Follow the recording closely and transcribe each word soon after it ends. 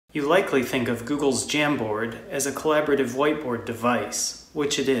You likely think of Google's Jamboard as a collaborative whiteboard device,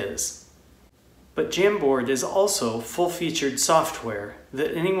 which it is. But Jamboard is also full-featured software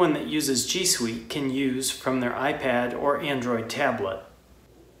that anyone that uses G Suite can use from their iPad or Android tablet.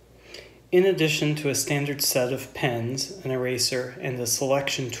 In addition to a standard set of pens, an eraser, and a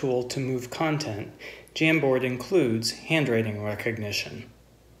selection tool to move content, Jamboard includes handwriting recognition.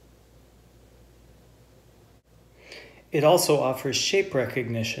 It also offers shape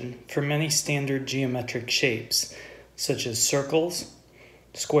recognition for many standard geometric shapes, such as circles,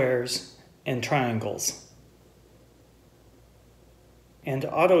 squares, and triangles. And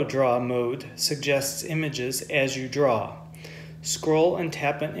Auto Draw mode suggests images as you draw. Scroll and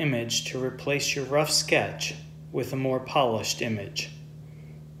tap an image to replace your rough sketch with a more polished image.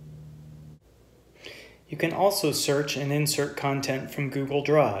 You can also search and insert content from Google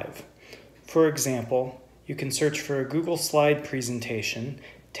Drive. For example, you can search for a Google slide presentation,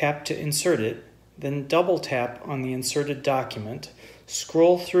 tap to insert it, then double tap on the inserted document,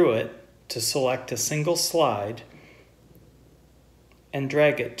 scroll through it to select a single slide, and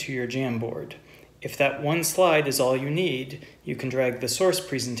drag it to your Jamboard. If that one slide is all you need, you can drag the source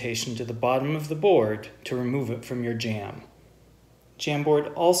presentation to the bottom of the board to remove it from your Jam.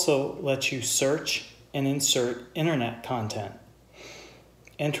 Jamboard also lets you search and insert internet content.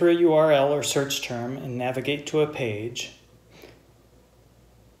 Enter a URL or search term and navigate to a page.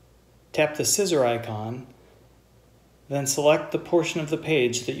 Tap the scissor icon, then select the portion of the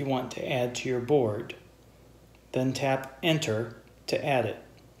page that you want to add to your board. Then tap Enter to add it.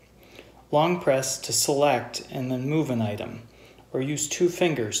 Long press to select and then move an item, or use 2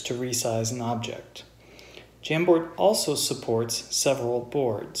 fingers to resize an object. Jamboard also supports several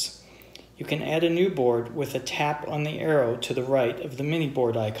boards. You can add a new board with a tap on the arrow to the right of the mini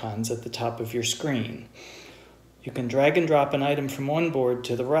board icons at the top of your screen. You can drag and drop an item from one board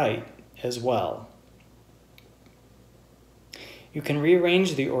to the right as well. You can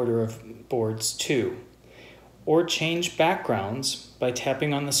rearrange the order of boards too, or change backgrounds by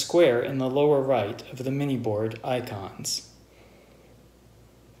tapping on the square in the lower right of the mini board icons.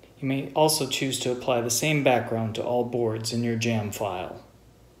 You may also choose to apply the same background to all boards in your Jam file.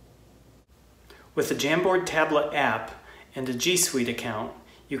 With the Jamboard tablet app and a G Suite account,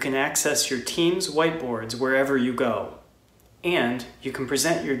 you can access your team's whiteboards wherever you go. And you can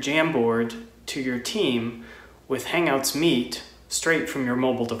present your Jamboard to your team with Hangouts Meet straight from your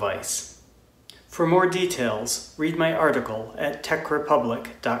mobile device. For more details, read my article at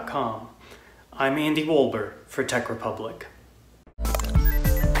techrepublic.com. I'm Andy Wolber for Tech Republic.